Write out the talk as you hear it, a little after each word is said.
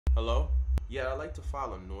Hello? Yeah, I'd like to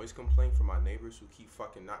file a noise complaint from my neighbors who keep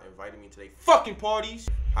fucking not inviting me to their fucking parties.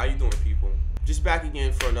 How you doing, people? Just back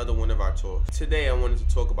again for another one of our talks. Today, I wanted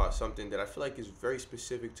to talk about something that I feel like is very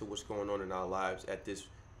specific to what's going on in our lives at this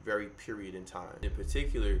very period in time. In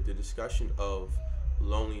particular, the discussion of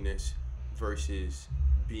loneliness versus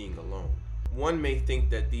being alone. One may think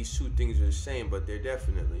that these two things are the same, but they're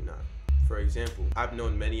definitely not. For example, I've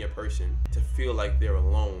known many a person to feel like they're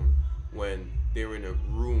alone when they're in a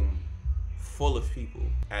room full of people.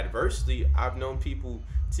 Adversely, I've known people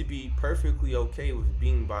to be perfectly okay with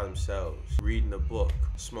being by themselves, reading a book,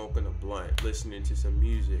 smoking a blunt, listening to some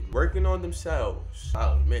music, working on themselves.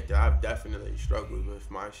 I'll admit that I've definitely struggled with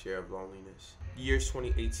my share of loneliness. Year's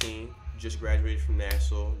 2018, just graduated from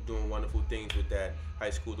Nassau, doing wonderful things with that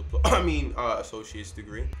high school associate's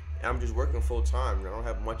degree. And I'm just working full time. I don't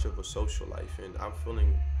have much of a social life and I'm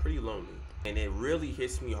feeling pretty lonely. And it really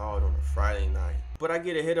hits me hard on a Friday night. But I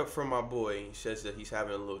get a hit up from my boy. He says that he's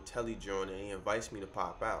having a little telly joint and he invites me to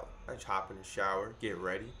pop out. I just hop in the shower, get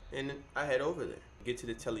ready, and then I head over there. Get to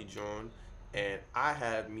the telly joint and I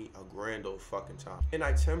have me a grand old fucking time. And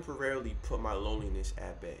I temporarily put my loneliness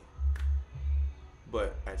at bay.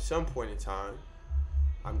 But at some point in time,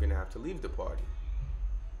 I'm gonna have to leave the party.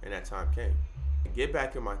 And that time came. I get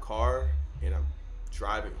back in my car and I'm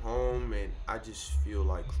driving home and I just feel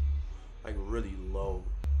like really low.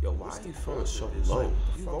 Yo, why are you feeling so low?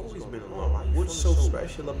 You've always been alone. What's so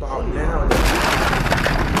special about now?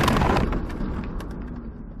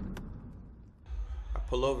 I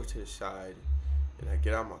pull over to the side and I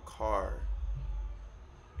get out my car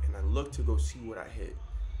and I look to go see what I hit.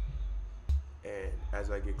 And as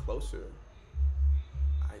I get closer,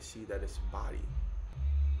 I see that it's a body.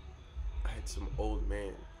 I hit some old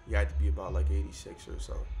man. He had to be about like 86 or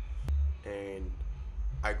so. And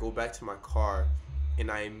I go back to my car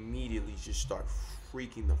and I immediately just start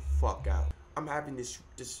freaking the fuck out. I'm having this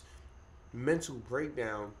mental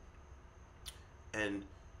breakdown, and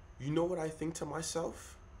you know what I think to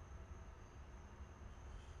myself?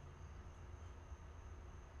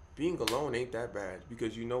 Being alone ain't that bad,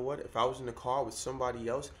 because you know what? If I was in the car with somebody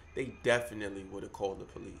else, they definitely would have called the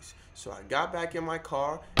police. So I got back in my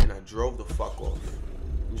car and I drove the fuck off.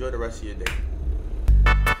 Enjoy the rest of your day.